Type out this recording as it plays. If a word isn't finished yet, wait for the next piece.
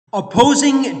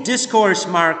Opposing discourse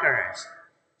markers.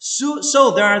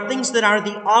 So there are things that are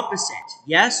the opposite.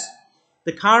 Yes?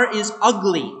 The car is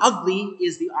ugly. Ugly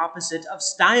is the opposite of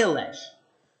stylish.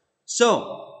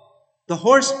 So, the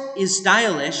horse is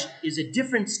stylish is a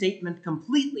different statement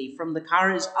completely from the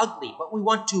car is ugly. But we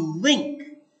want to link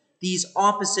these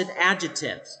opposite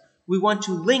adjectives. We want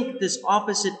to link this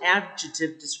opposite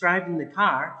adjective describing the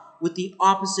car with the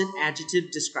opposite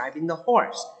adjective describing the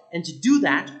horse. And to do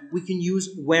that, we can use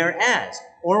whereas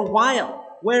or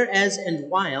while. Whereas and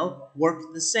while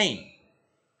work the same.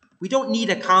 We don't need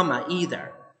a comma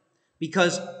either,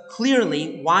 because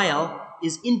clearly while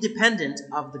is independent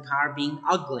of the car being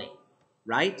ugly,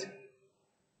 right?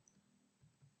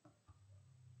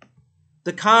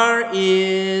 The car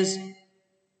is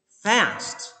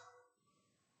fast,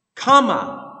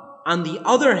 comma. On the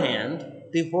other hand,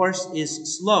 the horse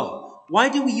is slow. Why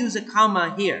do we use a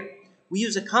comma here? We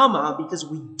use a comma because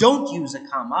we don't use a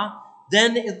comma,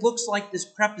 then it looks like this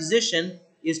preposition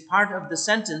is part of the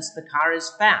sentence, the car is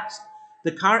fast.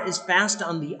 The car is fast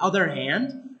on the other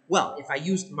hand. Well, if I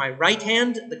use my right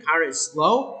hand, the car is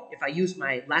slow. If I use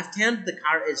my left hand, the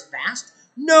car is fast.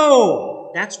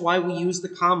 No! That's why we use the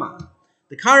comma.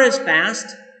 The car is fast.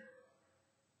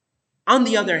 On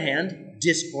the other hand,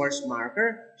 discourse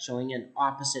marker, showing an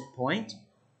opposite point.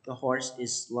 The horse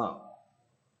is slow.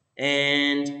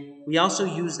 And we also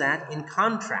use that in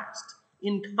contrast.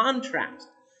 In contrast.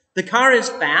 The car is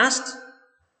fast,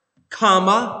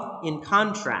 comma, in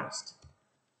contrast.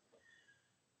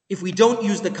 If we don't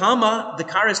use the comma, the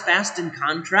car is fast in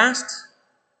contrast?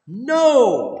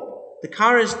 No! The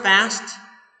car is fast,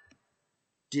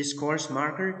 discourse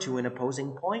marker to an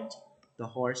opposing point. The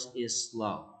horse is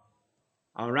slow.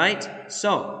 All right?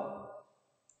 So,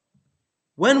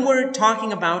 when we're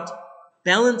talking about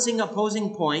balancing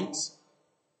opposing points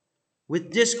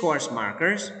with discourse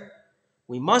markers,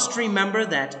 we must remember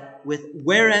that with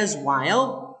whereas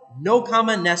while, no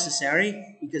comma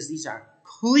necessary, because these are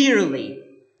clearly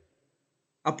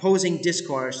opposing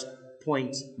discourse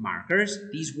point markers.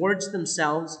 These words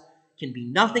themselves can be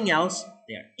nothing else.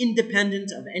 They are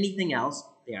independent of anything else.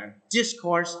 They are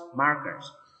discourse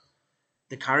markers.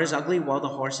 The car is ugly while the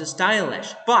horse is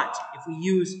stylish. But if we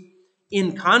use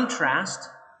in contrast,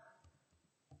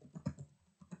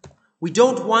 we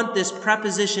don't want this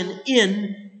preposition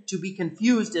in to be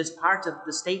confused as part of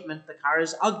the statement the car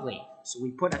is ugly. So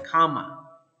we put a comma.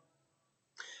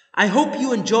 I hope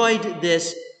you enjoyed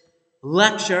this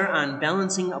lecture on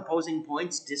balancing opposing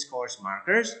points, discourse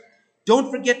markers. Don't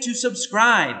forget to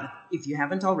subscribe if you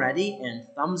haven't already, and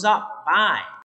thumbs up. Bye.